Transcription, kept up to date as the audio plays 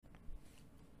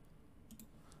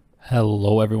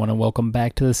Hello everyone and welcome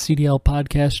back to the CDL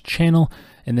podcast channel.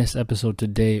 In this episode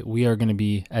today, we are going to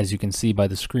be, as you can see by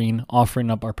the screen, offering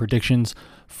up our predictions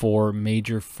for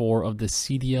Major 4 of the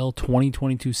CDL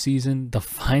 2022 season, the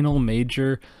final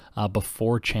major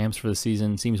before champs for the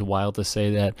season. Seems wild to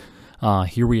say that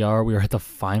here we are at the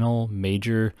final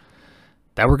major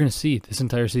that we're going to see this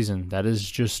entire season. That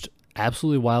is just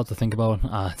absolutely wild to think about.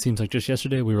 It seems like just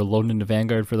yesterday we were loading into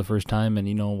Vanguard for the first time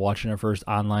and, watching our first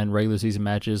online regular season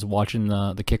matches, watching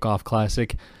the kickoff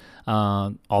classic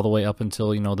all the way up until,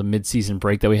 the mid-season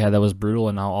break that we had. That was brutal.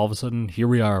 And now all of a sudden, here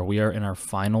we are. We are in our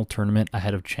final tournament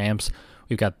ahead of champs.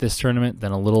 We've got this tournament,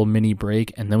 then a little mini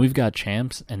break, and then we've got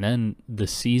champs, and then the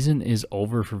season is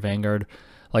over for Vanguard.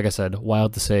 Like I said,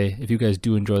 wild to say. If you guys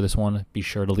do enjoy this one, be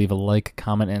sure to leave a like,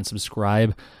 comment, and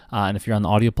subscribe. And if you're on the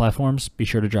audio platforms, be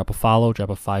sure to drop a follow, drop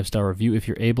a 5-star review if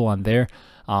you're able on there.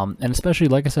 And especially,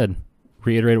 like I said,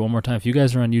 reiterate it one more time, if you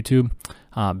guys are on YouTube,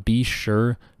 be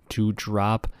sure to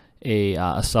drop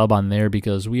a sub on there,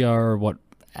 because we are,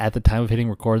 at the time of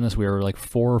recording this, we are like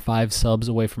 4 or 5 subs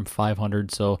away from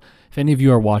 500. So if any of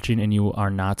you are watching and you are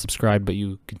not subscribed, but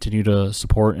you continue to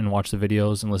support and watch the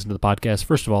videos and listen to the podcast,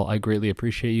 first of all, I greatly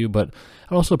appreciate you. But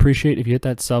I'd also appreciate if you hit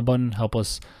that sub button, help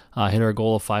us hit our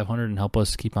goal of 500 and help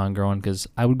us keep on growing, because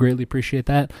I would greatly appreciate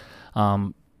that.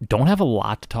 Don't have a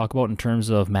lot to talk about in terms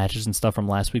of matches and stuff from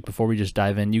last week before we just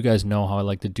dive in. You guys know how I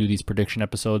like to do these prediction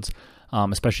episodes,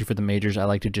 especially for the majors. I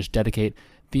like to just dedicate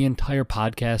the entire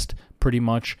podcast pretty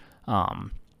much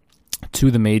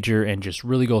to the major and just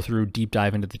really go through, deep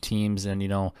dive into the teams. And,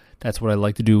 that's what I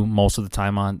like to do most of the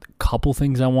time. On a couple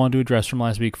things I want to address from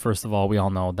last week. First of all, we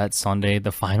all know that Sunday,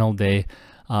 the final day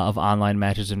of online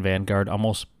matches in Vanguard,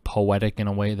 almost poetic in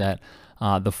a way that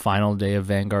the final day of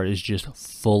Vanguard is just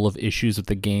full of issues with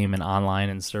the game and online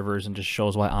and servers, and just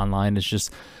shows why online is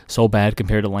just so bad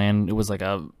compared to LAN. It was like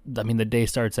the day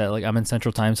starts at, I'm in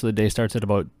Central Time, so the day starts at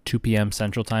about 2 p.m.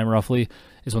 Central Time roughly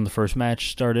is when the first match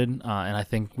started. And I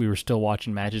think we were still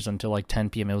watching matches until like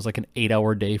 10 p.m. It was like an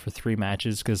 8-hour day for 3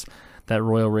 matches, because that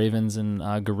Royal Ravens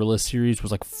and Gorilla series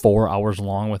was like 4 hours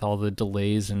long with all the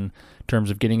delays in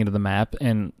terms of getting into the map.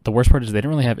 And the worst part is they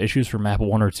didn't really have issues for map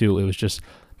 1 or 2. It was just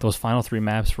those final 3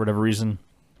 maps, for whatever reason,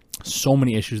 so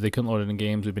many issues. They couldn't load it in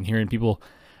games. We've been hearing people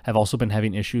have also been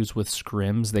having issues with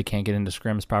scrims. They can't get into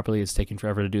scrims properly. It's taking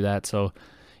forever to do that. So,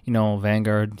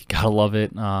 Vanguard, you gotta love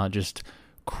it. Just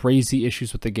crazy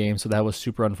issues with the game. So that was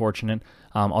super unfortunate.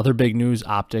 Other big news,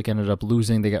 OpTic ended up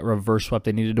losing. They got reverse swept.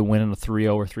 They needed to win in a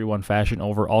 3-0 or 3-1 fashion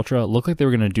over Ultra. It looked like they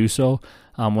were going to do so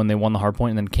when they won the hardpoint,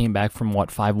 and then came back from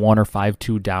 5-1 or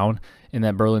 5-2 down in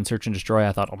that Berlin search and destroy.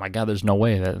 I thought, oh my god, there's no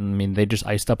way. They just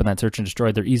iced up in that search and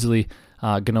destroy. They're easily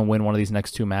going to win one of these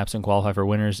next 2 maps and qualify for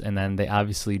winners, and then they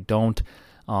obviously don't.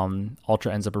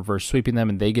 Ultra ends up reverse sweeping them,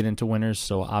 and they get into winners,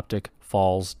 so OpTic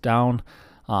falls down.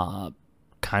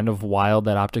 Kind of wild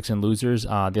that OpTic's in losers. The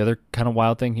other kind of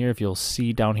wild thing here, if you'll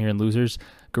see down here in losers,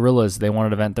 Gorillas, they won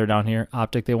an event, they're down here.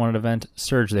 OpTic, they won an event.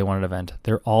 Surge, they won an event.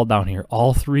 They're all down here.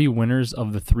 All 3 winners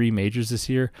of the 3 majors this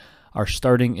year are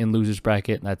starting in losers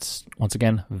bracket. That's, once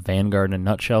again, Vanguard in a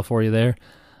nutshell for you there.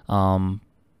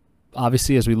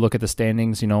 Obviously, as we look at the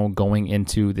standings, going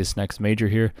into this next major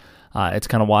here, it's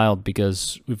kind of wild,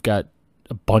 because we've got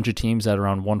a bunch of teams at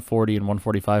around 140 and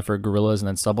 145 for Gorillas, and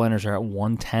then Subliners are at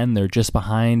 110. They're just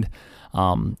behind,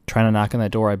 trying to knock on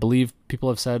that door. I believe people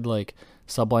have said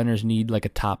Subliners need a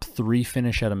top 3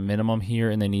 finish at a minimum here,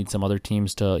 and they need some other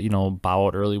teams to bow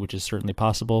out early, which is certainly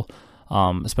possible,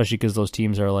 especially because those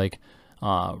teams are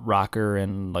Rocker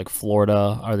and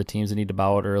Florida are the teams that need to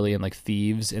bow out early, and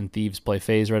Thieves play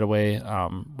Faze right away.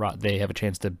 They have a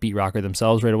chance to beat Rocker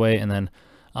themselves right away, and then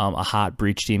a hot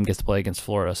Breach team gets to play against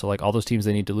Florida. So all those teams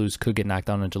they need to lose could get knocked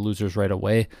down into losers right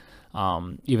away.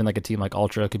 Even a team like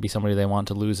Ultra could be somebody they want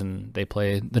to lose, and they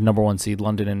play the number 1 seed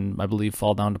London, and I believe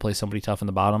fall down to play somebody tough in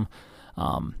the bottom.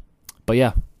 But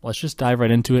yeah, let's just dive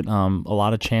right into it. A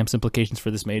lot of champs implications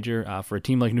for this major. For a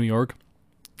team like New York,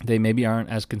 they maybe aren't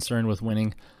as concerned with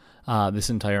winning this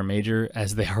entire major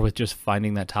as they are with just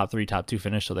finding that top 3, top 2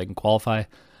 finish so they can qualify.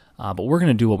 But we're going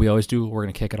to do what we always do. We're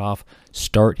going to kick it off,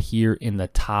 start here in the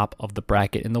top of the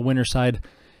bracket in the winner side.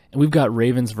 And we've got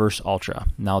Ravens versus Ultra.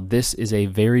 Now, this is a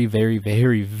very, very,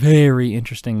 very, very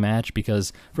interesting match,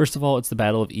 because, first of all, it's the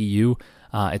Battle of EU.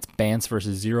 It's Bance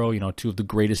versus Zero, 2 of the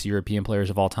greatest European players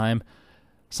of all time.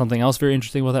 Something else very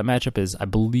interesting about that matchup is I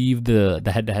believe the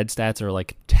head-to-head stats are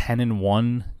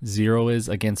 10-1. Zero is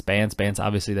against Bance. Bance,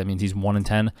 obviously, that means he's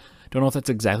 1-10. Don't know if that's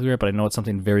exactly right, but I know it's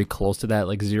something very close to that.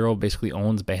 Zero basically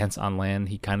owns Bance on LAN.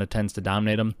 He kind of tends to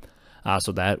dominate him.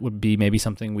 So that would be maybe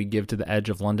something we give to the edge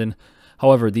of London.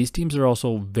 However, these teams are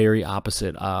also very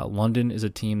opposite. London is a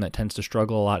team that tends to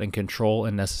struggle a lot in control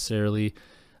and necessarily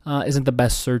isn't the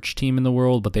best search team in the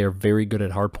world, but they are very good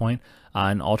at hardpoint.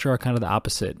 And Ultra are kind of the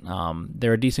opposite.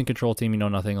 They're a decent control team,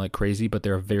 nothing like crazy, but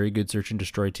they're a very good search and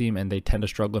destroy team, and they tend to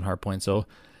struggle in hardpoint. So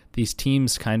these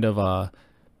teams kind of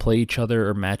play each other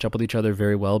or match up with each other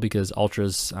very well because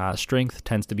Ultra's strength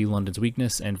tends to be London's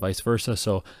weakness and vice versa.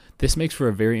 So this makes for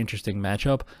a very interesting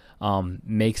matchup.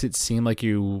 Makes it seem like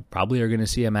you probably are going to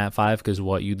see a map 5 because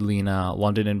you'd lean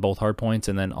London in both hardpoints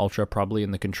and then Ultra probably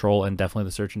in the control and definitely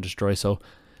the search and destroy. So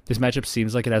this matchup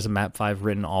seems like it has a map 5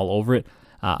 written all over it.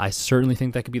 I certainly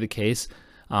think that could be the case.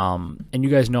 And you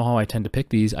guys know how I tend to pick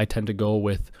these. I tend to go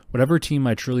with whatever team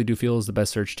I truly do feel is the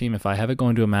best search team. If I have it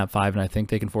going to a map 5 and I think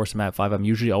they can force a map 5, I'm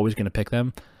usually always going to pick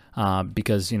them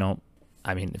because,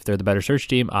 if they're the better search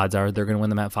team, odds are they're going to win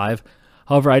the map 5.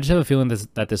 However, I just have a feeling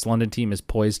that this London team is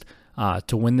poised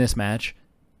to win this match.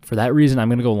 For that reason, I'm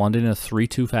going to go London in a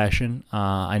 3-2 fashion.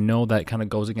 I know that kind of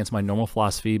goes against my normal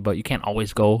philosophy, but you can't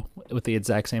always go with the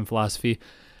exact same philosophy.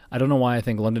 I don't know why I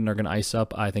think London are going to ice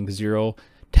up. I think Zero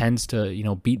tends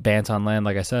to, beat Bance on land.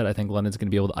 Like I said, I think London's going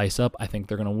to be able to ice up. I think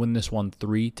they're going to win this one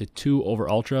 3-2 over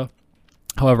Ultra.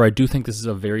 However, I do think this is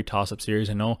a very toss-up series.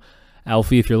 I know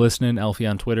Alfie, if you're listening, Alfie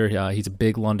on Twitter, he's a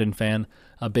big London fan,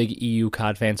 a big EU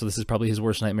COD fan, so this is probably his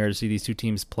worst nightmare to see these two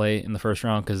teams play in the first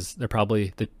round because they're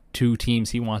probably the two teams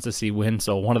he wants to see win,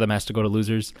 so one of them has to go to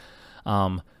losers.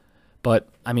 But,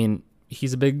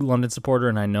 he's a big London supporter,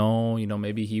 and I know,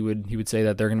 maybe he would say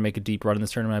that they're going to make a deep run in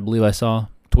this tournament. I believe I saw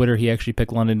Twitter, he actually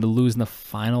picked London to lose in the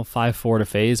final 5-4 to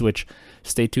Faze, which,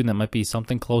 stay tuned, that might be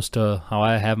something close to how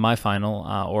I have my final,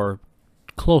 or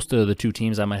close to the two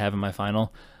teams I might have in my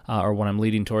final, or what I'm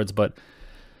leading towards. But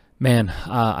man,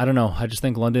 I don't know. I just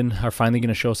think London are finally going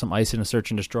to show some ice in a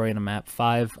search and destroy in a map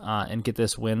 5 and get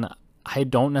this win. I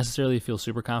don't necessarily feel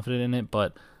super confident in it,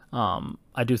 but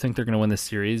I do think they're going to win this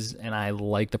series, and I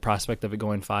like the prospect of it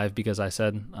going 5 because I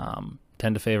said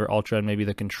tend to favor Ultra and maybe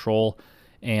the control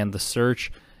and the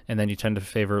search, and then you tend to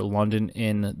favor London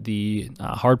in the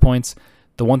hard points.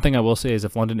 The one thing I will say is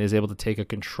if London is able to take a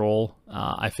control,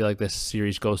 I feel like this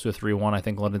series goes to a 3-1. I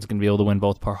think London's going to be able to win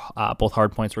both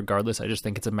hard points regardless. I just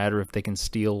think it's a matter if they can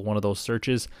steal one of those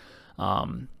searches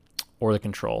or the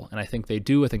control. And I think they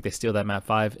do. I think they steal that map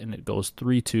 5, and it goes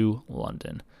 3-2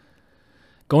 London.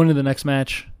 Going into the next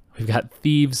match, we've got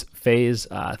Thieves, Faze.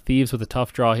 Thieves with a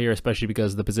tough draw here, especially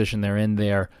because of the position they're in.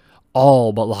 They are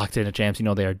all but locked into champs.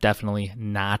 They are definitely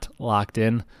not locked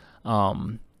in.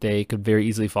 They could very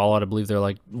easily fall out. I believe they're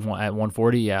like at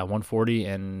 140. Yeah, 140.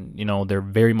 And, they're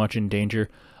very much in danger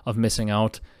of missing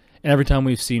out. And every time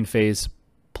we've seen Faze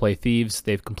play Thieves,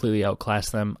 they've completely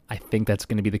outclassed them. I think that's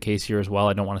going to be the case here as well.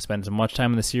 I don't want to spend as much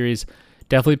time in the series.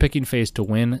 Definitely picking Faze to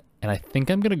win. And I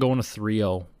think I'm going to go in a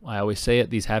 3-0. I always say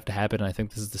it. These have to happen. And I think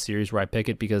this is the series where I pick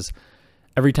it because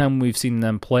every time we've seen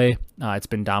them play, it's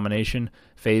been domination.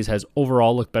 Faze has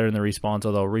overall looked better in the respawns,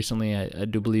 although recently I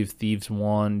do believe Thieves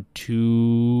won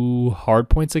 2 hard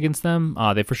points against them.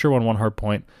 They for sure won 1 hard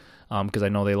point because I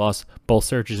know they lost both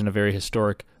searches in a very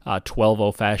historic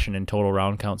 12-0 fashion in total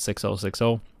round count, 6-0,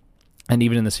 6-0. And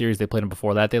even in the series they played them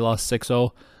before that, they lost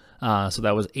 6-0. So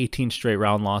that was 18 straight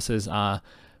round losses.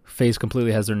 Faze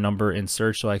completely has their number in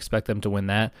search, so I expect them to win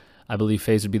that. I believe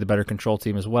Faze would be the better control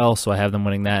team as well, so I have them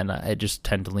winning that, and I just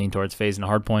tend to lean towards Faze in a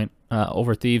hardpoint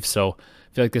over Thieves, so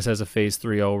I feel like this has a Faze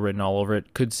 3-0 written all over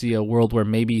it. Could see a world where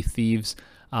maybe Thieves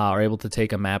are able to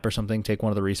take a map or something, take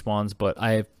one of the respawns, but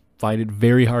I find it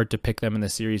very hard to pick them in the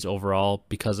series overall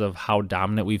because of how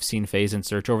dominant we've seen Faze in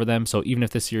search over them, so even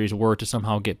if this series were to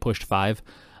somehow get pushed 5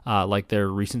 like their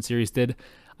recent series did,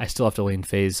 I still have to lean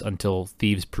Faze until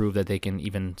Thieves prove that they can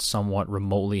even somewhat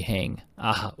remotely hang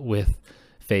with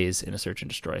Faze in a search and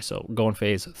destroy. So going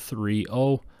Faze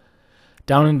 3-0.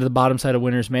 Down into the bottom side of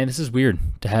winners, man, this is weird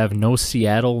to have no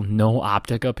Seattle, no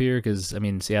OpTic up here because,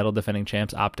 Seattle defending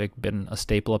champs, OpTic been a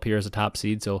staple up here as a top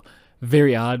seed, so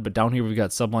very odd. But down here we've got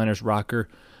Subliners, Rocker,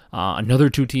 another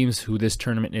two teams who this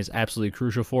tournament is absolutely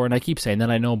crucial for. And I keep saying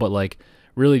that, I know, but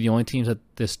really the only teams that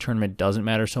this tournament doesn't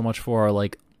matter so much for are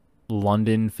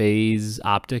London, Faze,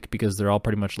 OpTic because they're all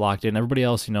pretty much locked in. Everybody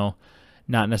else,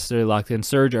 not necessarily locked in.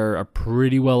 Surge are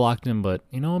pretty well locked in, but,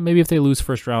 maybe if they lose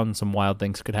first round, some wild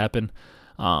things could happen.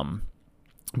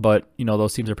 But,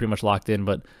 those teams are pretty much locked in.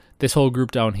 But this whole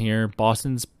group down here,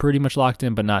 Boston's pretty much locked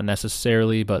in, but not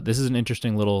necessarily. But this is an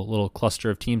interesting little cluster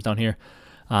of teams down here.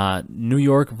 New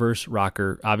York versus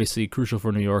Rocker, obviously crucial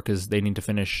for New York as they need to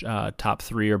finish top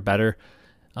 3 or better.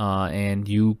 and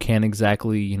you can't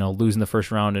exactly, lose in the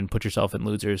first round and put yourself in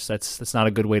losers. That's not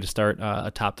a good way to start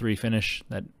a top 3 finish.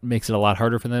 That makes it a lot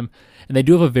harder for them. And they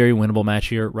do have a very winnable match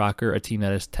here. Rocker, a team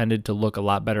that has tended to look a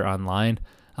lot better online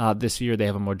this year. They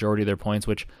have a majority of their points,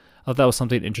 which I thought that was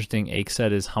something interesting. Ake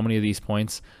said is how many of these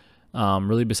points,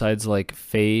 really besides like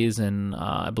Faze and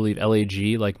I believe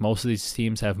LAG, like most of these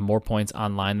teams have more points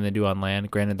online than they do on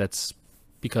land. Granted, that's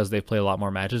because they play a lot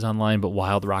more matches online, but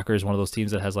Wild Rocker is one of those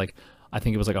teams that has I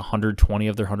think it was 120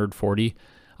 of their 140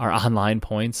 are online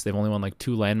points. They've only won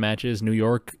 2 land matches. New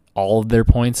York, all of their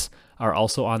points are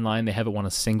also online. They haven't won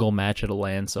a single match at a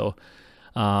land. So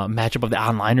matchup of the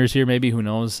onliners here, maybe, who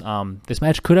knows. This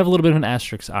match could have a little bit of an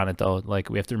asterisk on it, though.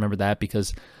 We have to remember that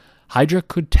because Hydra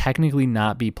could technically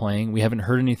not be playing. We haven't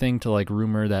heard anything to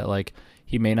rumor that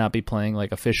he may not be playing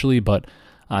officially, but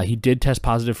he did test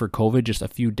positive for COVID just a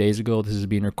few days ago. This is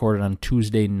being recorded on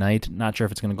Tuesday night. Not sure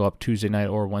if it's going to go up Tuesday night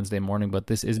or Wednesday morning, but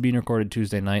this is being recorded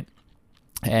Tuesday night.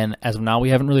 And as of now, we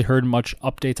haven't really heard much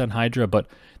updates on Hydra, but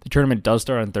the tournament does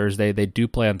start on Thursday. They do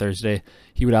play on Thursday.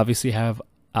 He would obviously have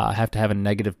to have a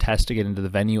negative test to get into the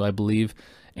venue, I believe.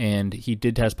 And he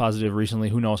did test positive recently.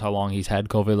 Who knows how long he's had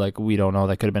COVID? We don't know.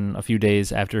 That could have been a few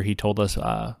days after he told us.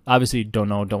 Obviously, don't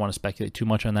know. Don't want to speculate too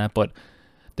much on that, but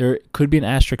there could be an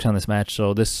asterisk on this match,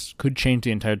 so this could change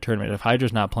the entire tournament. If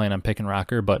Hydra's not playing, I'm picking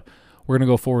Rocker, but we're going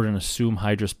to go forward and assume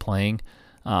Hydra's playing.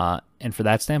 And for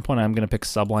that standpoint, I'm going to pick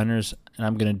subliners, and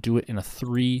I'm going to do it in a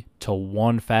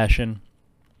 3-1 fashion.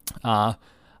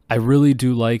 I really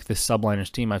do like this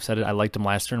subliners team. I've said it. I liked them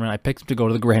last tournament. I picked them to go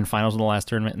to the grand finals in the last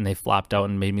tournament, and they flopped out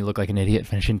and made me look like an idiot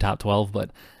finishing top 12.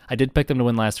 But I did pick them to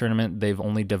win last tournament. They've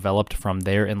only developed from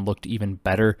there and looked even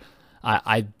better.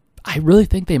 I really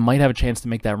think they might have a chance to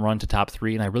make that run to top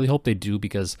 3, and I really hope they do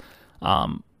because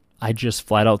I just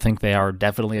flat out think they are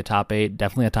definitely a top 8,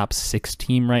 definitely a top 6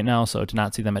 team right now. So to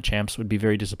not see them at champs would be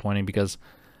very disappointing because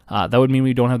that would mean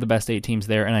we don't have the best 8 teams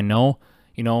there. And I know,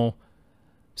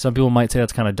 some people might say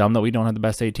that's kind of dumb that we don't have the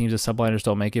best 8 teams if subliners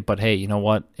don't make it. But hey, you know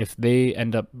what? If they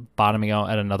end up bottoming out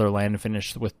at another land and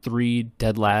finish with 3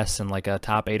 dead lasts and a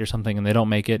top 8 or something and they don't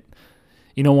make it,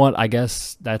 you know what? I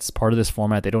guess that's part of this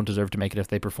format. They don't deserve to make it if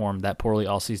they perform that poorly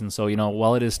all season. So,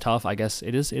 while it is tough, I guess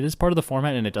it is part of the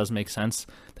format, and it does make sense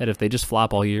that if they just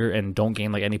flop all year and don't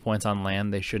gain any points on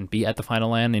land, they shouldn't be at the final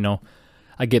land.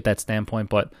 I get that standpoint,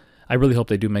 but I really hope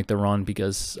they do make the run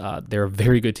because they're a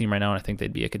very good team right now, and I think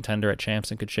they'd be a contender at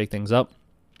champs and could shake things up.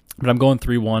 But I'm going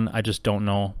 3-1. I just don't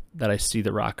know that I see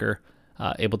the Rocker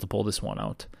able to pull this one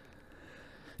out.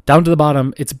 Down to the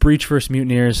bottom, it's Breach versus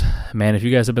Mutineers. Man, if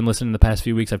you guys have been listening the past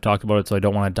few weeks, I've talked about it, so I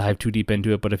don't want to dive too deep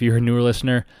into it. But if you're a newer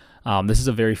listener, this is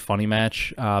a very funny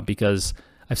match because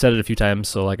I've said it a few times,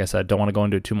 so like I said, don't want to go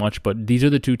into it too much. But these are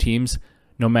the two teams,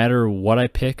 no matter what I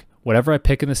pick, whatever I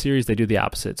pick in the series, they do the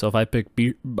opposite. So if I pick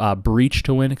Breach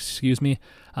to win,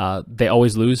 they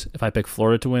always lose. If I pick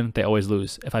Florida to win, they always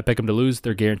lose. If I pick them to lose,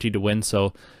 they're guaranteed to win.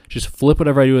 So just flip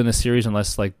whatever I do in this series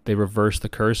unless they reverse the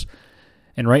curse.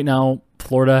 And right now,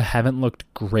 Florida haven't looked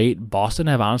great. Boston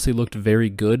have honestly looked very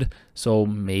good. So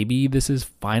maybe this is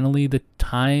finally the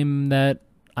time that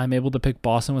I'm able to pick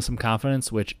Boston with some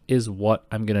confidence, which is what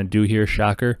I'm going to do here.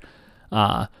 Shocker.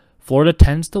 Florida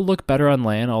tends to look better on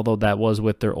land, although that was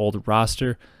with their old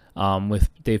roster, with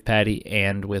Dave Patty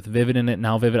and with Vivid in it.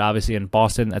 Now Vivid obviously in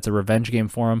Boston. That's a revenge game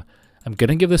for him. I'm going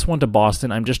to give this one to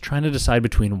Boston. I'm just trying to decide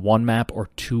between 1 map or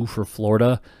 2 for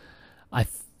Florida. I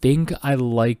think I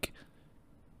like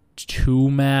 2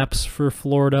 maps for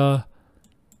Florida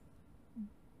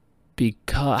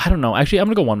because I don't know. Actually, I'm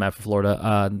gonna go 1 map for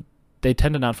Florida. They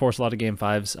tend to not force a lot of game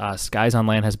 5s. Skies on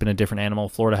land has been a different animal.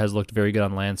 Florida has looked very good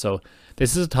on land, so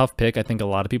this is a tough pick. I think a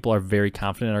lot of people are very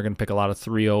confident and are going to pick a lot of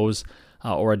 3-0s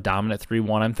or a dominant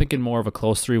 3-1. I'm thinking more of a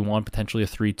close 3-1, potentially a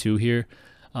 3-2 here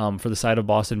for the side of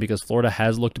Boston because Florida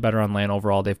has looked better on land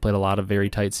overall. They've played a lot of very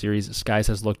tight series. Skies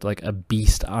has looked like a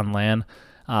beast on land.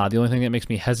 The only thing that makes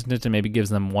me hesitant and maybe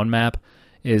gives them 1 map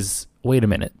is, wait a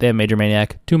minute, they have Major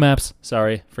Maniac, 2 maps.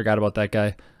 Sorry, forgot about that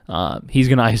guy. He's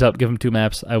going to ice up, give him 2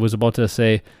 maps. I was about to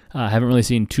say, I haven't really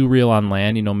seen 2 real on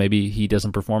land. Maybe he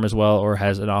doesn't perform as well or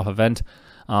has an off event.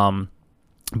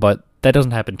 But that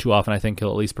doesn't happen too often. I think he'll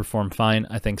at least perform fine.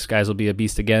 I think Skies will be a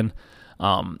beast again.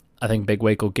 I think Big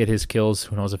Wake will get his kills.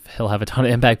 Who knows if he'll have a ton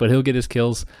of impact, but he'll get his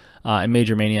kills. And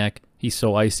Major Maniac, he's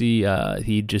so icy.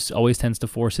 He just always tends to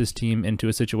force his team into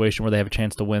a situation where they have a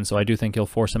chance to win. So I do think he'll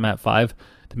force him at 5,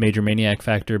 the Major Maniac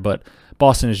factor. But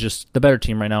Boston is just the better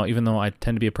team right now. Even though I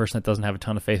tend to be a person that doesn't have a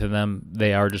ton of faith in them,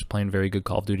 they are just playing very good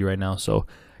Call of Duty right now. So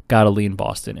got to lean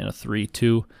Boston in a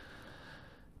 3-2.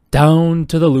 Down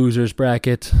to the losers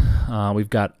bracket. We've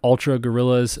got Ultra,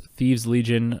 Gorillas, Thieves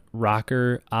Legion,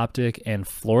 Rocker, OpTic, and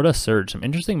Florida Surge. Some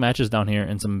interesting matches down here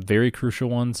and some very crucial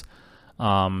ones.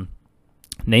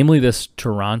 Namely this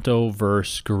Toronto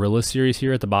versus Gorilla series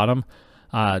here at the bottom.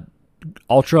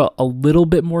 Ultra a little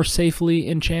bit more safely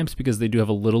in champs because they do have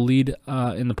a little lead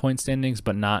in the point standings,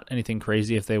 but not anything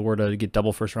crazy. If they were to get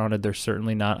double first rounded, they're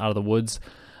certainly not out of the woods.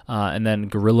 And then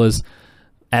Gorillas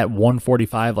at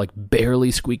 145, like barely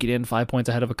squeaking in 5 points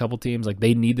ahead of a couple teams. Like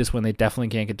they need this win. They definitely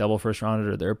can't get double first rounded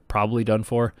or they're probably done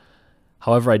for.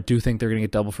 However, I do think they're going to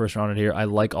get double first rounded here. I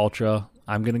like Ultra.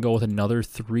 I'm going to go with another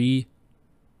 3-2,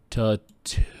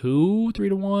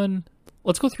 3-1.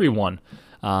 Let's go 3-1.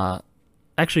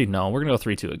 Actually, no, we're going to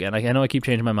go 3-2 again. I know I keep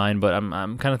changing my mind, but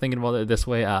I'm kind of thinking about it this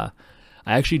way. I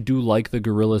actually do like the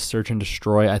Gorillas Search and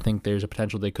Destroy. I think there's a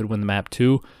potential they could win the map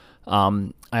too.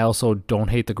 I also don't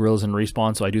hate the Gorillas in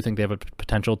Respawn, so I do think they have a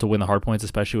potential to win the hardpoints,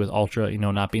 especially with Ultra,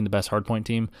 not being the best hardpoint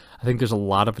team. I think there's a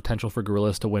lot of potential for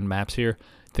Gorillas to win maps here.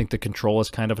 I think the control is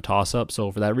kind of a toss-up,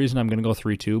 so for that reason, I'm going to go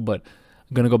 3-2, but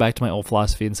I'm going to go back to my old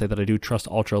philosophy and say that I do trust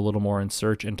Ultra a little more in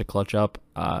Search and to clutch up,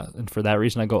 and for that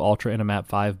reason, I go Ultra in a map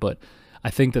 5, but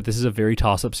I think that this is a very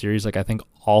toss-up series. Like, I think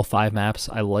all 5 maps,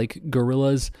 I like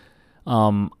Gorillas.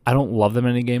 I don't love them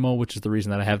in any game mode, which is the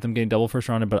reason that I have them getting double first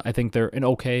rounded, but I think they're an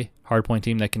okay hardpoint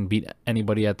team that can beat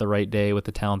anybody at the right day with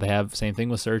the talent they have. Same thing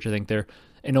with Search. I think they're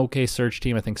an okay Search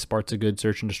team. I think Spart's a good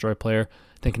Search and Destroy player.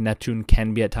 I think Neptune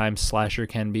can be at times. Slasher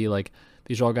can be. Like,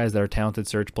 these are all guys that are talented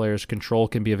Search players. Control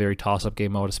can be a very toss-up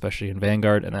game mode, especially in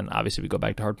Vanguard, and then obviously we go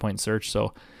back to hardpoint Search,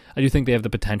 so I do think they have the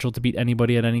potential to beat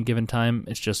anybody at any given time.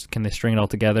 It's just, can they string it all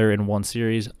together in one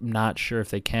series? I'm not sure if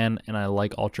they can, and I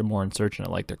like Ultra more in Search, and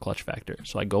I like their clutch factor.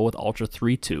 So I go with Ultra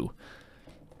 3-2.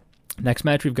 Next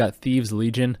match, we've got Thieves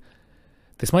Legion.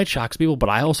 This might shock people, but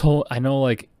I know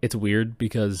like it's weird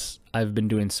because I've been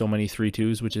doing so many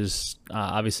 3-2s, which is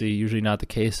obviously usually not the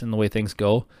case in the way things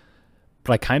go.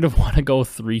 But I kind of want to go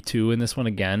 3-2 in this one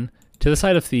again. To the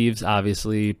side of Thieves,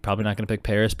 obviously, probably not going to pick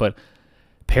Paris, but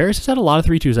Paris has had a lot of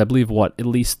 3-2s. I believe, at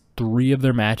least 3 of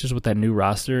their matches with that new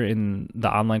roster in the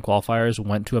online qualifiers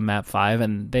went to a map 5,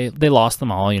 and they lost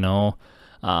them all, They went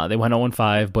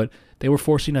 0-5, but they were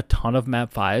forcing a ton of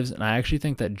map 5s, and I actually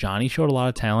think that Johnny showed a lot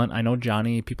of talent. I know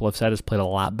Johnny, people have said, has played a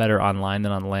lot better online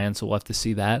than on LAN, so we'll have to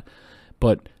see that.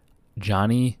 But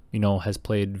Johnny, has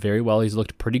played very well. He's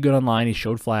looked pretty good online. He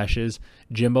showed flashes.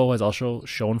 Jimbo has also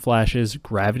shown flashes.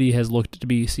 Gravity has looked to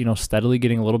be, steadily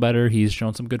getting a little better. He's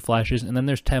shown some good flashes. And then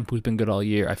there's Temp, who's been good all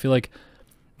year. I feel like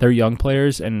they're young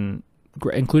players, and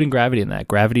including Gravity in that.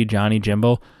 Gravity, Johnny,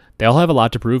 Jimbo, they all have a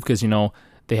lot to prove because,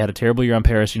 they had a terrible year on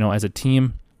Paris, as a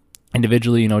team.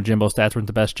 Individually, Jimbo's stats weren't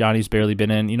the best. Johnny's barely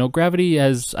been in. Gravity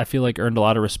has, I feel like, earned a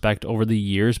lot of respect over the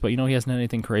years, but, he hasn't had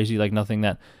anything crazy, like nothing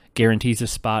that guarantees a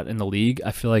spot in the league.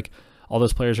 I feel like all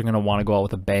those players are going to want to go out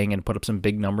with a bang and put up some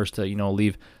big numbers to,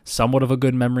 leave somewhat of a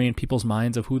good memory in people's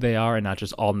minds of who they are and not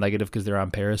just all negative because they're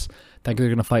on Paris. I think they're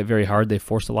going to fight very hard. They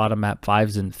forced a lot of map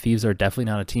 5s, and Thieves are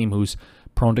definitely not a team who's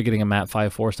prone to getting a map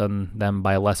 5 forced on them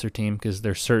by a lesser team because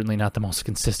they're certainly not the most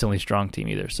consistently strong team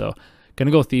either. So going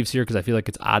to go Thieves here because I feel like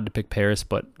it's odd to pick Paris,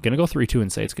 but going to go 3-2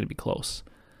 and say it's going to be close.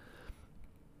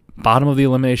 Bottom of the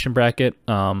elimination bracket.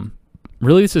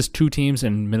 Really, this is 2 teams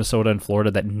in Minnesota and Florida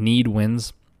that need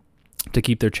wins to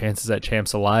keep their chances at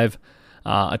champs alive.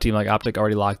 A team like OpTic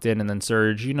already locked in, and then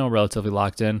Surge, relatively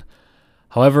locked in.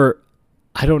 However,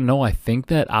 I don't know. I think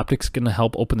that OpTic's going to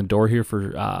help open the door here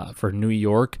for New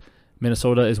York.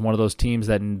 Minnesota is one of those teams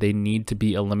that they need to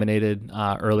be eliminated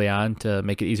early on to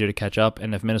make it easier to catch up.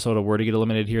 And if Minnesota were to get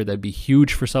eliminated here, that'd be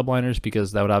huge for subliners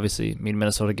because that would obviously mean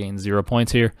Minnesota gains 0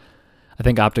 points here. I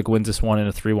think OpTic wins this one in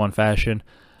a 3-1 fashion.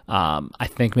 I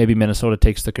think maybe Minnesota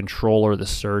takes the control or the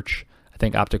search. I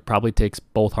think OpTic probably takes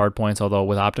both hard points, although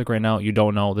with OpTic right now, you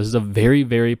don't know. This is a very,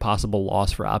 very possible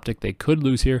loss for OpTic. They could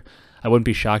lose here. I wouldn't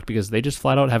be shocked because they just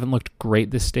flat out haven't looked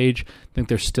great this stage. I think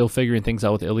they're still figuring things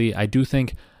out with Illy. I do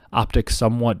think OpTic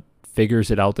somewhat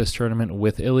figures it out this tournament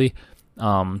with Illy.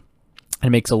 And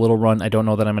makes a little run. I don't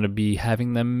know that I'm going to be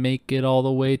having them make it all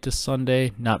the way to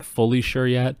Sunday. Not fully sure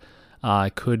yet.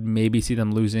 I could maybe see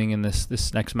them losing in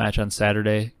this next match on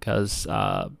Saturday because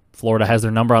Florida has their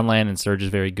number on LAN and Surge is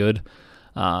very good.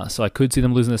 So I could see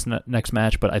them losing this next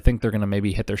match, but I think they're going to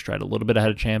maybe hit their stride a little bit ahead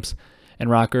of champs. And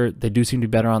Rocker, they do seem to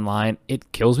be better online.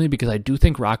 It kills me because I do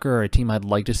think Rocker are a team I'd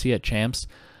like to see at champs.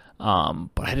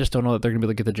 But I just don't know that they're going to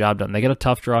be able to get the job done. They get a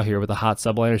tough draw here with a hot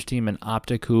subliners team and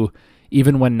OpTic, who,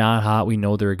 even when not hot, we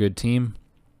know they're a good team.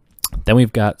 Then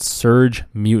we've got Surge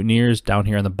Mutineers down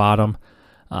here on the bottom.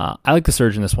 I like the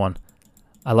Surge in this one.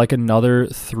 I like another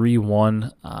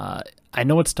 3-1. I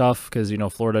know it's tough because,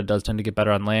 Florida does tend to get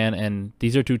better on land, and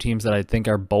these are two teams that I think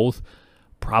are both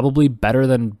probably better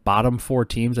than bottom 4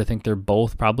 teams. I think they're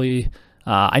both probably,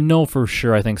 I know for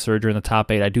sure, I think Surge are in the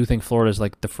top 8. I do think Florida's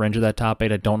like the fringe of that top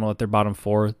 8. I don't know that they're bottom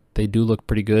 4. They do look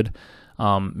pretty good.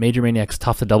 Major Maniac's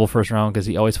tough to double first round because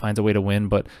he always finds a way to win,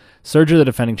 but Surge are the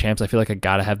defending champs. I feel like I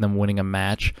got to have them winning a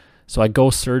match. So I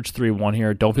go Surge 3-1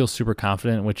 here. Don't feel super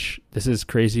confident, which this is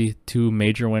crazy. 2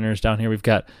 major winners down here. We've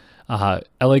got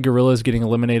LA Gorillas getting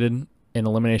eliminated in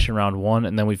elimination round 1,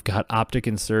 and then we've got OpTic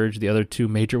and Surge, the other 2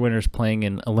 major winners, playing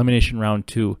in elimination round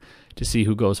 2 to see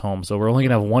who goes home. So we're only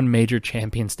going to have 1 major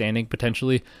champion standing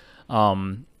potentially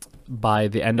by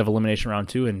the end of elimination round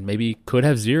 2, and maybe could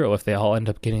have 0 if they all end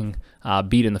up getting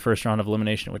beat in the first round of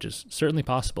elimination, which is certainly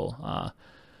possible.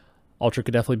 Ultra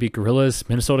could definitely beat Gorillas,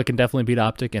 Minnesota can definitely beat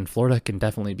OpTic, and Florida can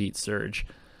definitely beat Surge.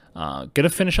 Gonna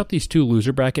finish up these 2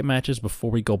 loser bracket matches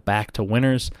before we go back to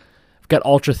winners. We've got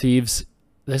Ultra Thieves.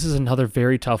 This is another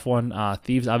very tough one.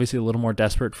 Thieves obviously a little more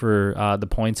desperate for the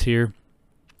points here,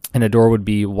 and a door would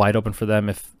be wide open for them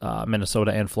if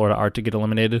Minnesota and Florida are to get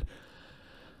eliminated.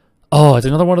 Oh, it's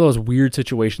another one of those weird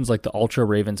situations like the Ultra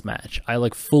Ravens match. I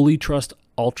fully trust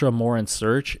Ultra more in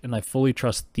Search, and I fully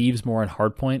trust Thieves more in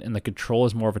Hardpoint, and the Control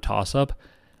is more of a toss-up.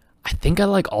 I think I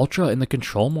like Ultra in the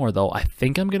Control more, though. I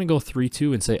think I'm going to go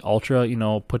 3-2 and say Ultra,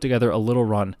 put together a little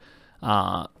run.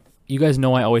 You guys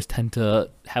know I always tend to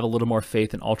have a little more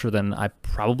faith in Ultra than I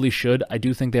probably should. I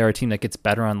do think they are a team that gets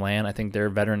better on land. I think their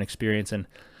veteran experience and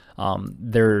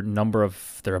their amount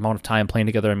of time playing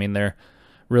together,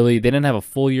 they didn't have a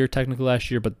full year technically last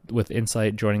year, but with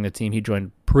Insight joining the team, he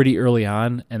joined pretty early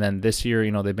on. And then this year,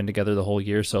 they've been together the whole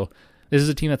year. So this is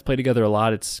a team that's played together a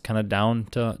lot. It's kind of down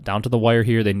to the wire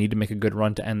here. They need to make a good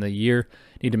run to end the year,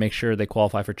 need to make sure they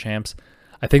qualify for champs.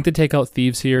 I think they take out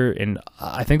Thieves here, and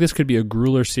I think this could be a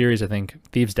grueler series. I think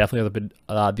Thieves definitely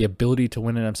have the ability to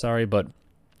win it, but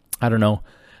I don't know.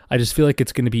 I just feel like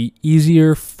it's going to be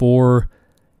easier for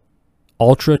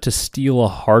Ultra to steal a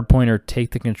hardpoint or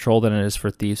take the control than it is for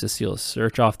Thieves to steal a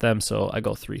Search off them, so I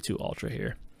go 3-2 Ultra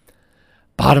here.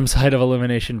 Bottom side of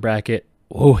elimination bracket.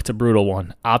 Oh, it's a brutal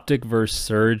one. OpTic versus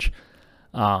Surge.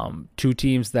 2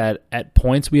 teams that at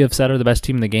points we have said are the best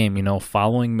team in the game.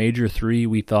 Following Major 3,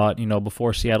 we thought,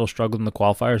 before Seattle struggled in the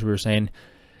qualifiers, we were saying,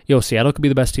 Seattle could be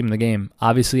the best team in the game.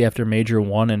 Obviously, after Major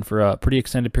 1 and for a pretty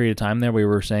extended period of time there, we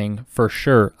were saying for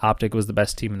sure OpTic was the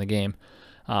best team in the game.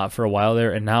 For a while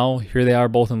there, and now here they are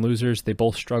both in losers. They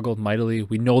both struggled mightily.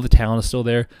 We know the talent is still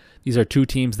there. These are 2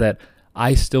 teams that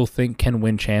I still think can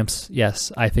win champs.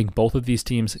 Yes, I think both of these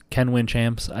teams can win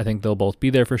champs. I think they'll both be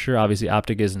there for sure. Obviously,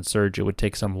 OpTic isn't Surge. It would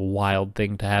take some wild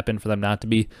thing to happen for them not to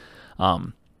be. I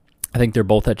think they're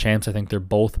both at champs. I think they're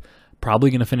both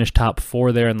probably going to finish top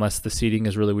 4 there unless the seeding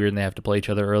is really weird and they have to play each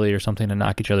other early or something to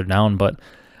knock each other down. But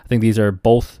I think these are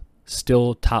both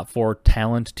still top 4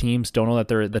 talent teams. Don't know that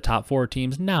they're the top 4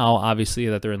 teams now, obviously,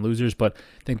 that they're in losers, but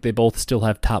I think they both still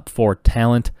have top 4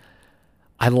 talent.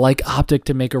 I like OpTic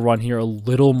to make a run here a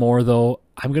little more, though.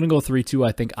 I'm going to go 3-2.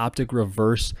 I think OpTic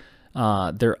reverse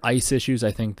their ice issues.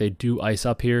 I think they do ice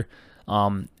up here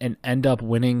and end up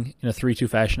winning in a 3-2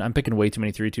 fashion. I'm picking way too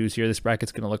many 3-2s here. This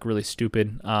bracket's going to look really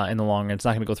stupid in the long run. It's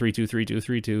not going to go 3-2, 3-2,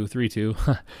 3-2,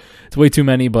 3-2. It's way too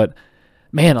many, but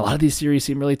man, a lot of these series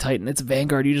seem really tight, and it's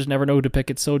Vanguard. You just never know who to pick.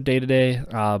 It's so day-to-day,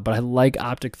 but I like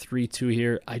OpTic 3-2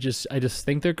 here. I just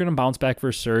think they're going to bounce back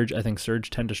for Surge. I think Surge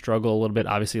tend to struggle a little bit.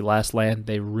 Obviously, last land,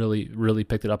 they really, really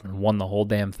picked it up and won the whole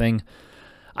damn thing.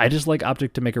 I just like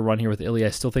OpTic to make a run here with Illy. I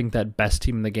still think that best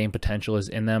team in the game potential is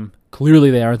in them.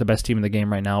 Clearly, they aren't the best team in the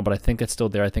game right now, but I think it's still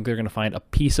there. I think they're going to find a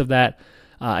piece of that.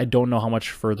 I don't know how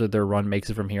much further their run makes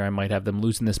it from here. I might have them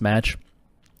losing this match.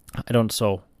 I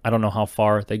don't know how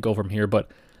far they go from here, but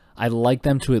I like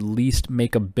them to at least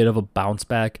make a bit of a bounce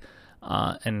back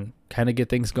and kind of get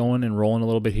things going and rolling a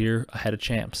little bit here ahead of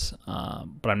champs.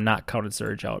 But I'm not counting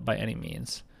Surge out by any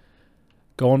means.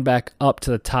 Going back up to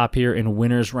the top here in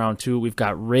winners round 2, we've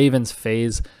got Ravens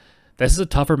Faze. This is a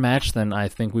tougher match than I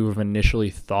think we would have initially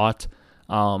thought.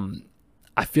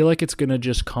 I feel like it's going to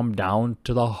just come down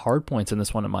to the hard points in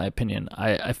this one, in my opinion.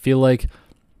 I feel like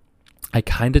I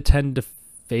kind of tend to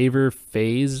favor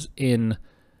Faze in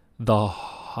the...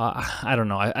 I don't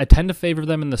know. I tend to favor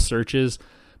them in the searches,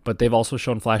 but they've also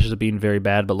shown flashes of being very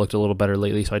bad, but looked a little better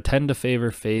lately. So I tend to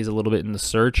favor Faze a little bit in the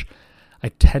search. I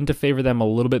tend to favor them a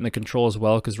little bit in the control as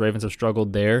well because Ravens have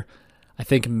struggled there. I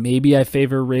think maybe I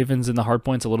favor Ravens in the hard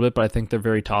points a little bit, but I think they're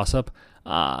very toss-up.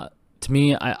 To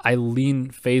me, I lean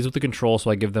Faze with the control,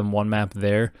 so I give them one map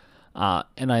there.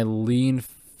 And I lean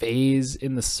Faze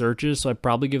in the searches, so I'd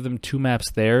probably give them 2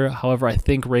 maps there. However, I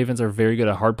think Ravens are very good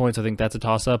at hardpoints. I think that's a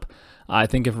toss-up. I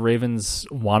think if Ravens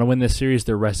want to win this series,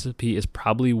 their recipe is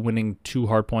probably winning 2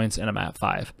 hardpoints and a map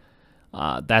 5.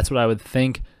 That's what I would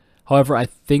think. However, I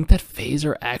think that Faze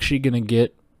are actually going to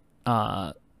get...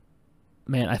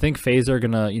 I think Faze are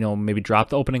going to, maybe drop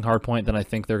the opening hardpoint. Then I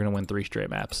think they're going to win 3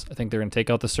 straight maps. I think they're going to take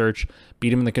out the search,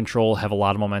 beat them in the control, have a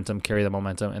lot of momentum, carry the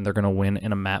momentum, and they're going to win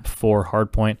in a map 4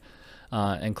 hardpoint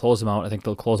and close them out. I think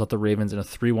they'll close out the Ravens in a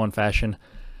 3-1 fashion.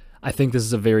 I think this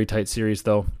is a very tight series,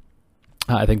 though.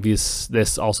 I think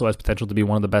this also has potential to be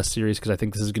one of the best series because I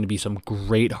think this is going to be some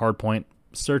great hardpoint.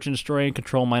 Search and destroy and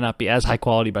control might not be as high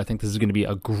quality, but I think this is going to be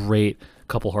a great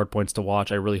couple hardpoints to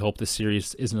watch. I really hope this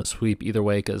series isn't a sweep either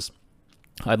way because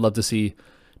I'd love to see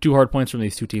 2 hardpoints from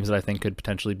these 2 teams that I think could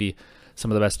potentially be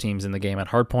some of the best teams in the game at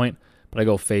hardpoint. But I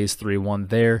go Faze 3-1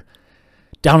 there.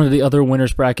 Down to the other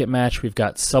winners bracket match, we've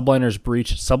got Subliners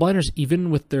Breach. Subliners,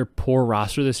 even with their poor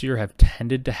roster this year, have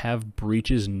tended to have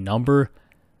Breach's number.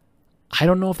 I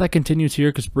don't know if that continues here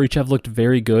because Breach have looked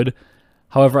very good.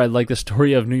 However, I like the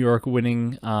story of New York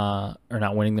winning, or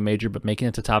not winning the major, but making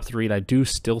it to top 3. And I do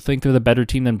still think they're the better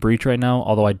team than Breach right now,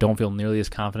 although I don't feel nearly as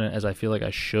confident as I feel like I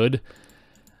should.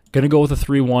 Going to go with a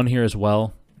 3-1 here as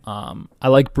well. I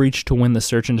like Breach to win the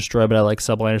search and destroy, but I like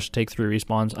Subliners to take 3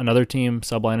 respawns. Another team,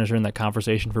 Subliners are in that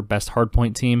conversation for best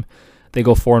hardpoint team. They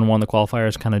go 4-1. The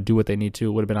qualifiers kind of do what they need to.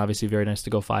 It would have been obviously very nice to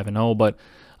go 5-0, but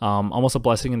almost a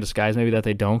blessing in disguise maybe that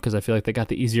they don't because I feel like they got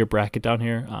the easier bracket down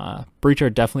here. Breach are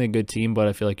definitely a good team, but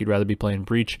I feel like you'd rather be playing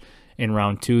Breach in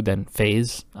round 2 than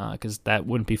Faze because that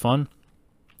wouldn't be fun.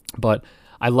 But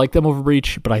I like them over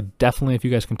Breach, but I definitely, if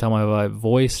you guys can tell by my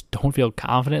voice, don't feel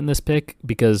confident in this pick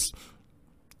because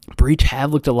Breach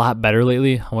have looked a lot better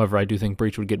lately. However, I do think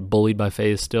Breach would get bullied by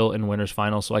Faze still in winners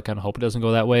final, so I kind of hope it doesn't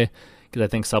go that way because I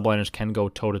think Subliners can go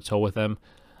toe-to-toe with them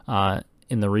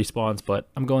in the respawns, but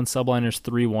I'm going Subliners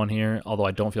 3-1 here, although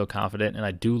I don't feel confident, and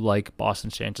I do like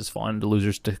Boston's chances falling into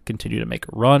losers to continue to make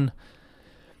a run.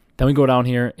 Then we go down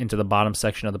here into the bottom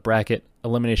section of the bracket.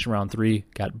 Elimination round 3,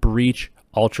 got Breach,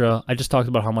 Ultra. I just talked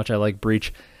about how much I like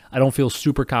Breach. I don't feel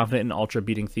super confident in Ultra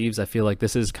beating Thieves. I feel like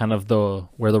this is kind of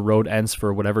where the road ends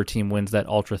for whatever team wins that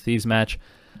Ultra Thieves match.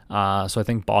 So I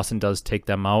think Boston does take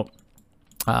them out.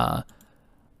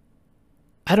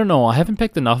 I don't know. I haven't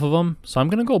picked enough of them, so I'm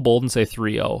going to go bold and say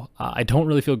 3-0. I don't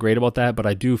really feel great about that, but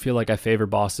I do feel like I favor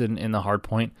Boston in the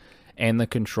hardpoint and the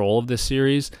control of this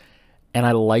series. And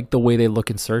I like the way they look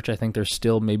in search. I think they're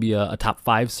still maybe a top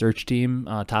 5 search team,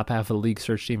 top half of the league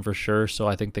search team for sure. So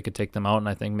I think they could take them out, and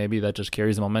I think maybe that just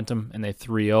carries the momentum, and they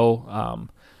 3-0.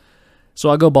 So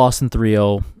I'll go Boston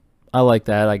 3-0. I like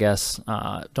that, I guess.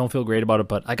 Don't feel great about it,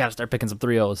 but I got to start picking some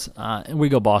 3-0s. And we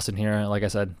go Boston here. Like I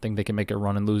said, think they can make a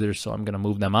run in losers, so I'm going to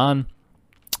move them on.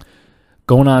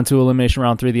 Going on to elimination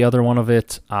round 3, the other one of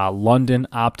it, London,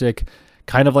 OpTic.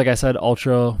 Kind of like I said,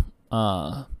 Ultra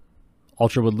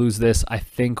would lose this. I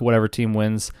think whatever team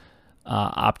wins,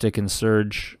 OpTic and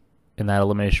Surge in that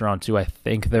elimination round 2, I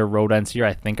think their road ends here.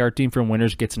 I think our team from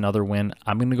winners gets another win.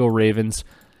 I'm going to go Ravens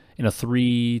in a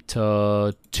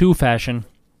 3-2 fashion.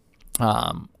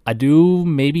 I do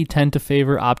maybe tend to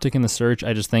favor OpTic in the search.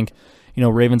 I just think,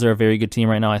 Ravens are a very good team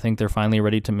right now. I think they're finally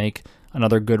ready to make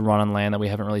another good run on land that we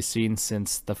haven't really seen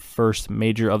since the first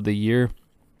major of the year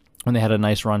when they had a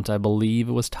nice run to, I believe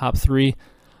it was top 3.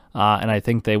 And I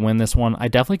think they win this one. I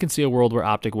definitely can see a world where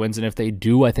OpTic wins, and if they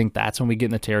do, I think that's when we get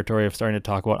in the territory of starting to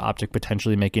talk about OpTic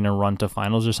potentially making a run to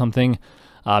finals or something,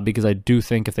 because I do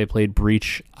think if they played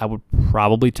Breach, I would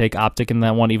probably take OpTic in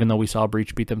that one, even though we saw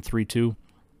Breach beat them 3-2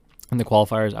 in the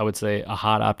qualifiers. I would say a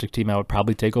hot OpTic team I would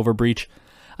probably take over Breach.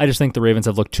 I just think the Ravens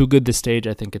have looked too good this stage.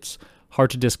 I think it's hard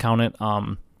to discount it.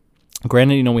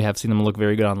 Granted, we have seen them look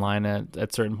very good online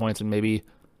at certain points and maybe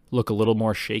look a little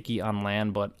more shaky on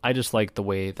land, but I just like the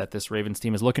way that this Ravens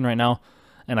team is looking right now,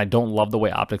 and I don't love the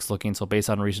way OpTic's looking, so based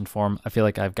on recent form, I feel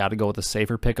like I've got to go with a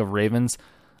safer pick of Ravens.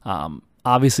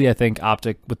 Obviously, I think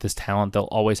OpTic, with this talent, they'll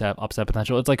always have upset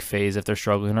potential. It's like Faze if they're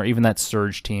struggling, or even that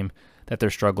Surge team that they're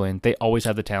struggling. They always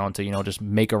have the talent to, just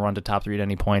make a run to top 3 at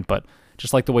any point, but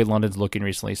just like the way London's looking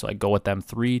recently, so I go with them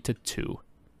 3-2.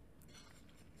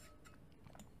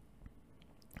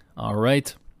 All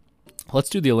right. Let's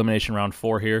do the elimination round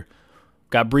 4 here.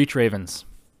 Got Breach Ravens.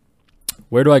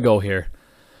 Where do I go here?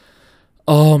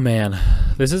 Oh man,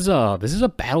 this is a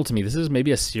battle to me. This is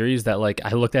maybe a series that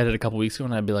I looked at it a couple weeks ago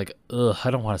and I'd be like, ugh, I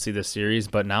don't want to see this series.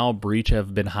 But now Breach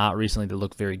have been hot recently. They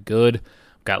look very good.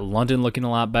 Got London looking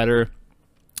a lot better.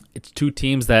 It's 2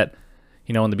 teams that,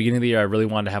 in the beginning of the year, I really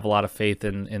wanted to have a lot of faith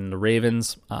in the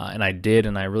Ravens, and I did,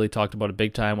 and I really talked about it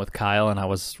big time with Kyle, and I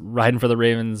was riding for the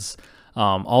Ravens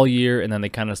all year, and then they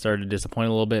kind of started to disappoint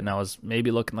a little bit, and I was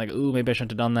maybe looking like, ooh, maybe I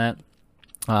shouldn't have done that.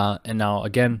 And now,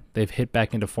 again, they've hit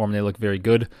back into form. They look very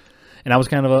good. And I was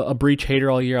kind of a Breach hater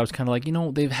all year. I was kind of like,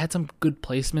 they've had some good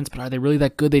placements, but are they really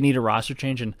that good? They need a roster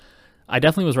change. And I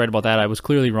definitely was right about that. I was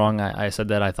clearly wrong. I said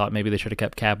that I thought maybe they should have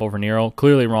kept Cap over Nero.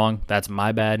 Clearly wrong. That's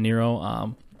my bad,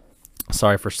 Nero.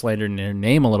 Sorry for slandering your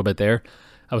name a little bit there.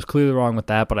 I was clearly wrong with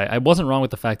that, but I wasn't wrong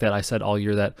with the fact that I said all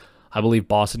year that I believe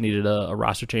Boston needed a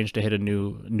roster change to hit a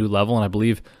new level, and I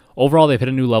believe overall they've hit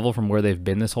a new level from where they've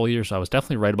been this whole year, so I was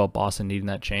definitely right about Boston needing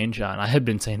that change, and I had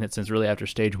been saying it since really after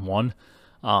stage 1.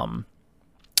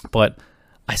 But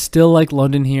I still like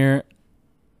London here.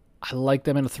 I like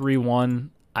them in a 3-1.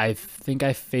 I think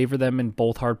I favor them in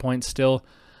both hardpoints still,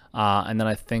 and then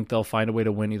I think they'll find a way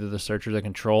to win either the Search or the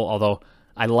Control, although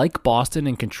I like Boston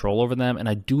in Control over them, and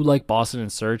I do like Boston in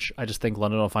Search. I just think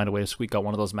London will find a way to squeak out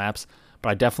one of those maps, but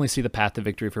I definitely see the path to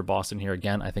victory for Boston here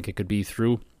again. I think it could be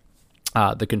through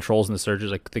the Controls and the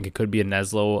Searches. I think it could be a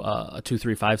Neslo, a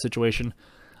 2-3-5 situation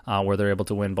where they're able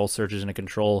to win both Searches and a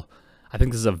Control. I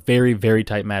think this is a very, very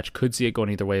tight match. Could see it going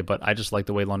either way, but I just like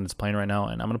the way London's playing right now,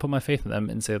 and I'm going to put my faith in them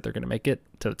and say that they're going to make it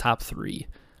to the top 3.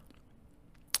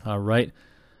 All right.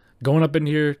 Going up in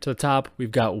here to the top,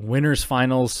 we've got winners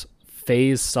finals,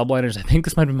 Faze, Subliners. I think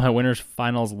this might be my winners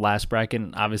finals last bracket,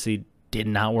 and obviously did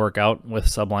not work out with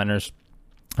Subliners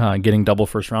getting double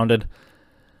first rounded.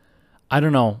 I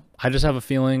don't know. I just have a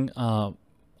feeling. I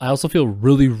also feel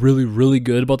really, really, really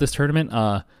good about this tournament.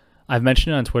 I've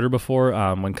mentioned it on Twitter before.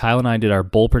 When Kyle and I did our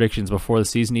bowl predictions before the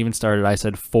season even started, I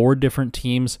said 4 different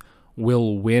teams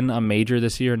will win a major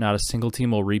this year. Not a single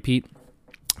team will repeat.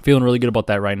 Feeling really good about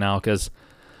that right now because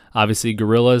obviously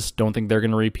Gorillas, don't think they're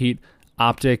going to repeat.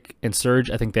 OpTic and Surge,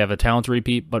 I think they have a talent to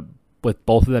repeat, but with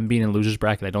both of them being in losers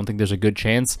bracket, I don't think there's a good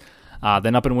chance.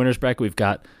 Then up in winners bracket, we've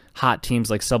got hot teams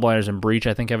like Subliners and Breach,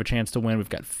 I think have a chance to win. We've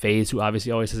got Faze, who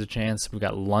obviously always has a chance. We've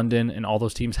got London, and all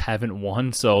those teams haven't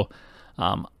won, so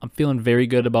I'm feeling very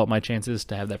good about my chances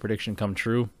to have that prediction come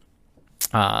true.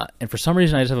 And for some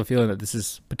reason, I just have a feeling that this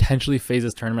is potentially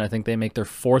Faze's tournament. I think they make their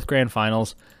 4th grand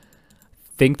finals.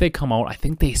 Think they come out. I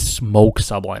think they smoke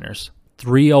Subliners.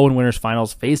 3-0 in winners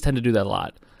finals. Faze tend to do that a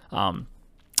lot.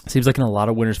 Seems like in a lot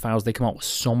of winners finals, they come out with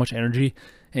so much energy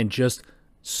and just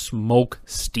smoke,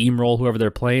 steamroll whoever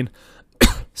they're playing.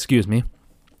 Excuse me.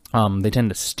 They tend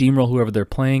to steamroll whoever they're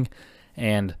playing,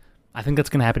 and I think that's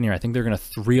going to happen here. I think they're going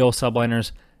to 3-0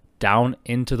 Subliners down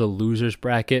into the losers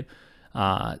bracket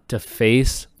to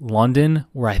face London,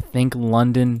 where I think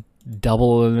London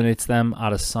double eliminates them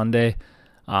out of Sunday.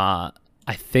 I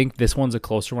think this one's a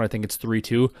closer one. I think it's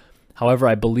 3-2. However,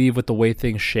 I believe with the way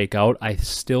things shake out, I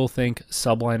still think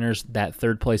Subliners, that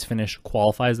 3rd place finish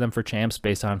qualifies them for champs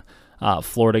based on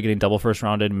Florida getting double first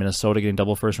rounded, Minnesota getting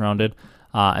double first rounded,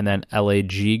 and then LAG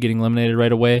getting eliminated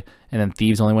right away, and then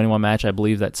Thieves only winning 1 match. I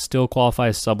believe that still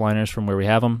qualifies Subliners from where we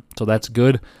have them, so that's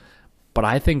good. But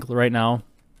I think right now,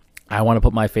 I want to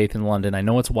put my faith in London. I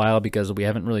know it's wild because we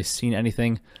haven't really seen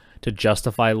anything to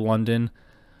justify London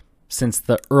since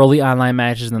the early online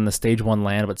matches and then the stage 1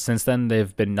 land, but since then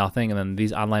they've been nothing, and then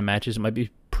these online matches might be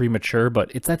premature,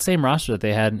 but it's that same roster that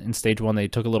they had in stage 1. They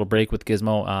took a little break with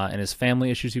Gizmo and his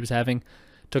family issues he was having,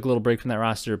 took a little break from that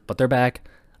roster, but they're back.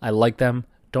 I like them.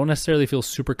 Don't necessarily feel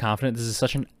super confident. This is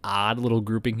such an odd little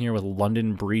grouping here with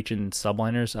London, Breach, and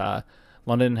Subliners.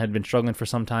 London had been struggling for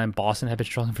some time, Boston had been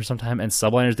struggling for some time, and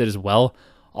Subliners did as well.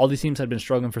 All these teams had been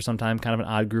struggling for some time, kind of an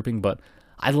odd grouping, but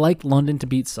I like London to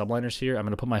beat Subliners here. I'm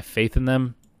going to put my faith in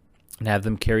them and have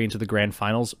them carry into the grand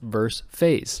finals versus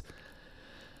Faze.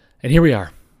 And here we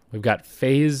are. We've got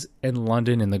Faze and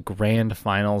London in the grand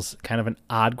finals. Kind of an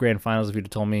odd grand finals. If you'd have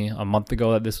told me a month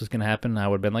ago that this was going to happen, I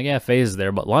would have been like, yeah, Faze is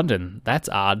there, but London, that's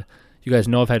odd. You guys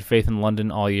know I've had faith in London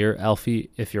all year.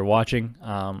 Alfie, if you're watching,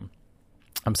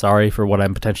 I'm sorry for what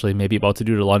I'm potentially maybe about to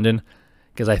do to London,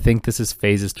 because I think this is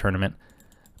Faze's tournament.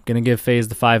 Going to give Faze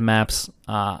the 5 maps.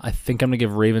 I think I'm going to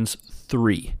give Ravens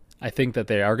 3. I think that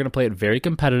they are going to play it very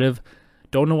competitive.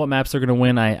 Don't know what maps they're going to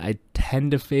win. I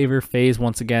tend to favor Faze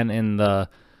once again in the,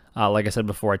 like I said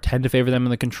before, I tend to favor them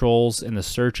in the controls, in the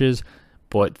searches,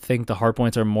 but think the hard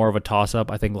points are more of a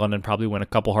toss-up. I think London probably win a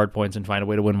couple hard points and find a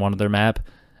way to win one of their map,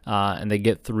 and they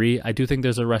get 3. I do think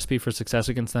there's a recipe for success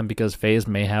against them because Faze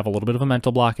may have a little bit of a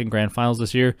mental block in grand finals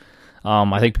this year.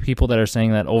 I think people that are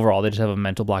saying that overall they just have a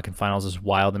mental block in finals is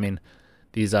wild. I mean,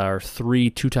 these are 3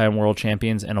 2-time world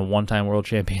champions and a 1-time world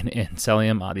champion in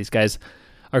Celium. These guys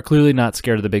are clearly not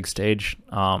scared of the big stage.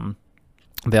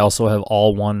 They also have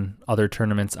all won other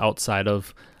tournaments outside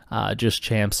of just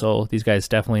champs, so these guys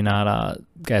definitely not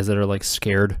guys that are like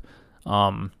scared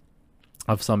of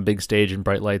some big stage and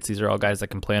bright lights. These are all guys that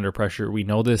can play under pressure. We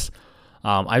know this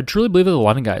I truly believe that the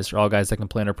London guys are all guys that can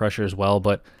play under pressure as well,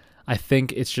 but I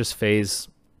think it's just Faze.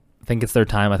 I think it's their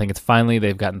time. I think it's finally,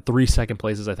 they've gotten 3 second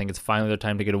places. I think it's finally their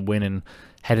time to get a win and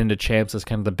head into champs as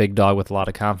kind of the big dog with a lot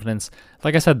of confidence.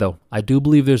 Like I said, though, I do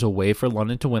believe there's a way for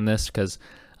London to win this because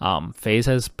Faze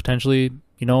has potentially,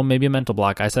 maybe a mental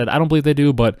block. I said I don't believe they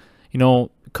do, but,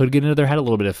 could get into their head a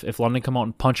little bit. If London come out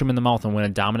and punch them in the mouth and win a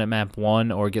dominant map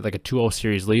 1 or get like a 2-0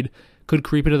 series lead, could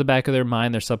creep into the back of their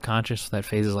mind, their subconscious, that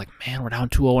Faze is like, man, we're down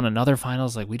 2-0 in another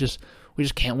finals. Like we just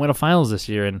can't win a finals this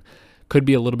year, and could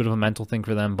be a little bit of a mental thing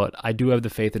for them. But I do have the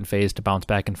faith in Faze to bounce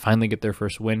back and finally get their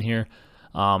first win here.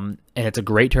 And it's a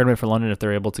great tournament for London if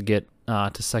they're able to get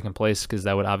to second place, because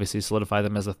that would obviously solidify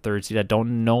them as a 3rd seed. I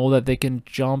don't know that they can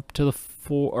jump to the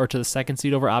 2nd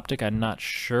seed over OpTic. I'm not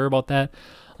sure about that,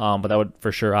 but that would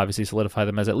for sure obviously solidify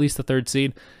them as at least the 3rd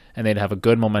seed, and they'd have a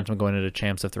good momentum going into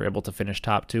champs if they're able to finish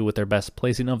top 2 with their best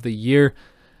placing of the year.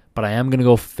 But I am going to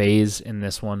go Faze in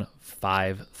this one,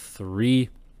 5-3.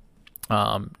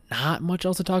 Not much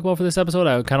else to talk about for this episode.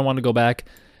 I kind of want to go back.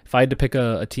 If I had to pick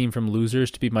a team from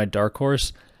losers to be my dark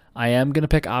horse, I am going to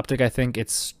pick OpTic. I think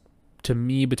it's, to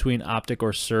me, between OpTic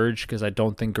or Surge, because I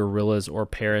don't think Gorillas or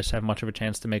Paris have much of a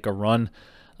chance to make a run.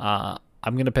 I'm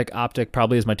going to pick OpTic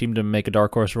probably as my team to make a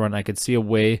dark horse run. I could see a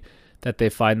way that they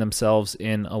find themselves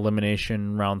in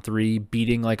elimination round 3,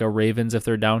 beating like a Ravens if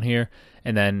they're down here.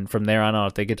 And then from there on out,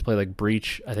 if they get to play like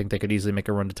Breach, I think they could easily make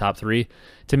a run to top 3.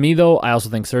 To me, though, I also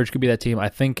think Surge could be that team. I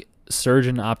think Surge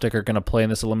and OpTic are going to play in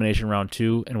this elimination round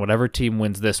 2, and whatever team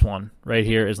wins this one right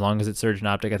here, as long as it's Surge and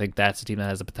OpTic, I think that's the team that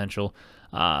has the potential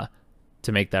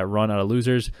to make that run out of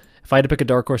losers. If I had to pick a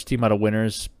dark horse team out of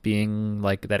winners, being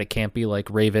like that, it can't be like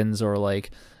Ravens or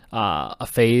like a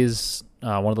Faze,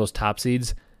 one of those top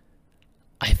seeds.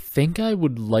 I think I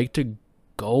would like to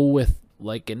go with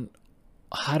like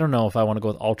I don't know if I want to go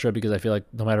with Ultra, because I feel like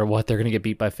no matter what, they're going to get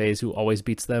beat by Faze, who always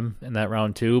beats them in that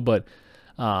round 2. But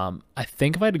I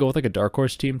think if I had to go with like a dark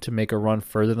horse team to make a run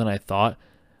further than I thought,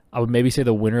 I would maybe say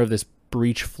the winner of this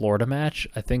Breach Florida match.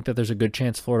 I think that there's a good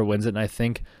chance Florida wins it, and I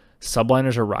think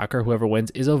Subliners or Rocker, whoever wins,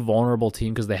 is a vulnerable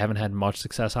team because they haven't had much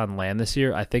success on land this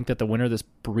year. I think that the winner of this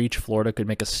Breach Florida could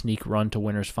make a sneak run to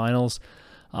winners finals.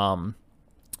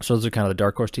 So those are kind of the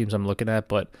dark horse teams I'm looking at,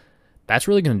 but that's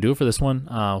really going to do it for this one.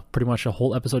 Pretty much a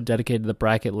whole episode dedicated to the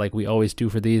bracket like we always do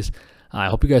for these. I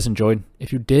hope you guys enjoyed.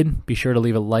 If you did, be sure to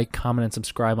leave a like, comment, and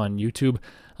subscribe on YouTube.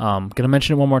 Going to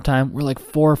mention it one more time. We're like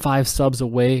 4 or 5 subs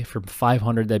away from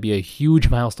 500. That'd be a huge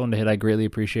milestone to hit. I greatly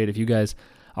appreciate it. If you guys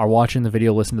are watching the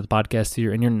video, listen to the podcast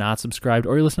here, and you're not subscribed,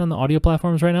 or you're listening on the audio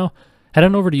platforms right now, head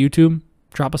on over to YouTube,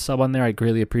 drop a sub on there. I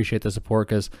greatly appreciate the support,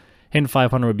 because hitting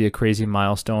 500 would be a crazy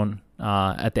milestone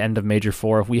at the end of Major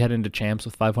 4. If we head into champs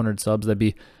with 500 subs, that'd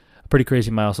be a pretty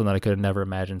crazy milestone that I could have never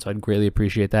imagined. So I'd greatly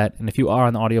appreciate that. And if you are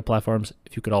on the audio platforms,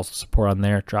 if you could also support on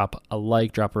there, drop a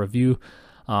like, drop a review,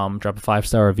 drop a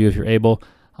 5-star review if you're able.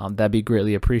 That'd be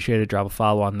greatly appreciated. Drop a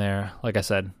follow on there. Like I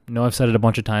said, I know I've said it a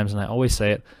bunch of times, and I always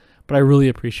say it, but I really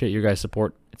appreciate your guys'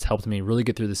 support. It's helped me really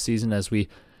get through the season as we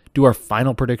do our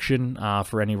final prediction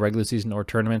for any regular season or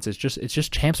tournaments. It's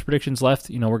just champs predictions left.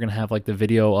 We're gonna have like the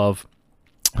video of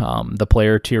the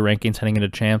player tier rankings heading into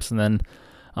champs, and then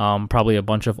probably a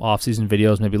bunch of off-season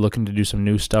videos, maybe looking to do some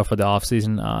new stuff for the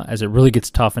off-season as it really gets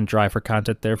tough and dry for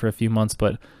content there for a few months.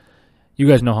 But you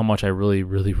guys know how much I really,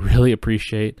 really, really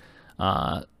appreciate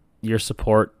your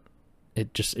support.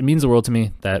 It means the world to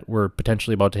me that we're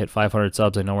potentially about to hit 500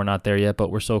 subs. I know we're not there yet, but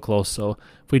we're so close. So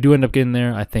if we do end up getting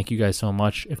there, I thank you guys so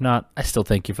much. If not, I still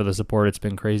thank you for the support. It's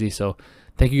been crazy. So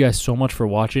thank you guys so much for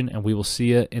watching, and we will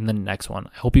see you in the next one.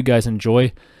 I hope you guys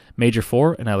enjoy Major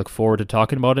 4, and I look forward to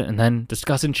talking about it and then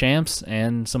discussing champs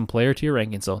and some player tier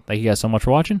rankings. So thank you guys so much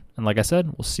for watching, and like I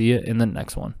said, we'll see you in the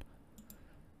next one.